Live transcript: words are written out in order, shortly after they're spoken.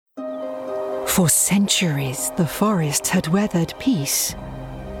For centuries, the forest had weathered peace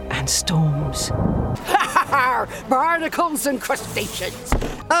and storms. Barnacles and crustaceans.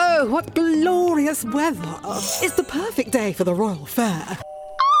 Oh, what glorious weather. It's the perfect day for the Royal Fair.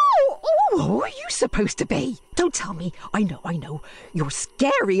 Oh, who are you supposed to be? Don't tell me. I know. You're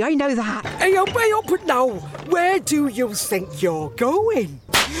scary, I know that. Hey up now. Where do you think you're going?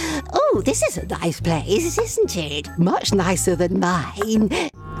 Oh, this is a nice place, isn't it? Much nicer than mine.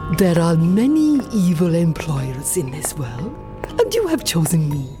 There are many evil employers in this world, and you have chosen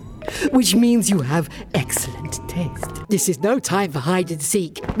me, which means you have excellent taste. This is no time for hide and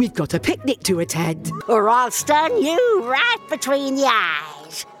seek. We've got a picnic to attend. Or I'll stun you right between the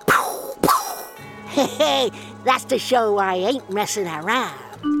eyes. Hey, that's to show I ain't messing around.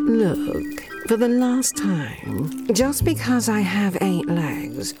 Look, for the last time, just because I have 8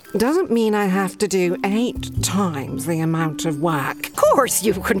 legs doesn't mean I have to do 8 times the amount of work. Of course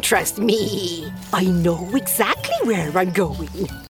you can trust me. I know exactly where I'm going.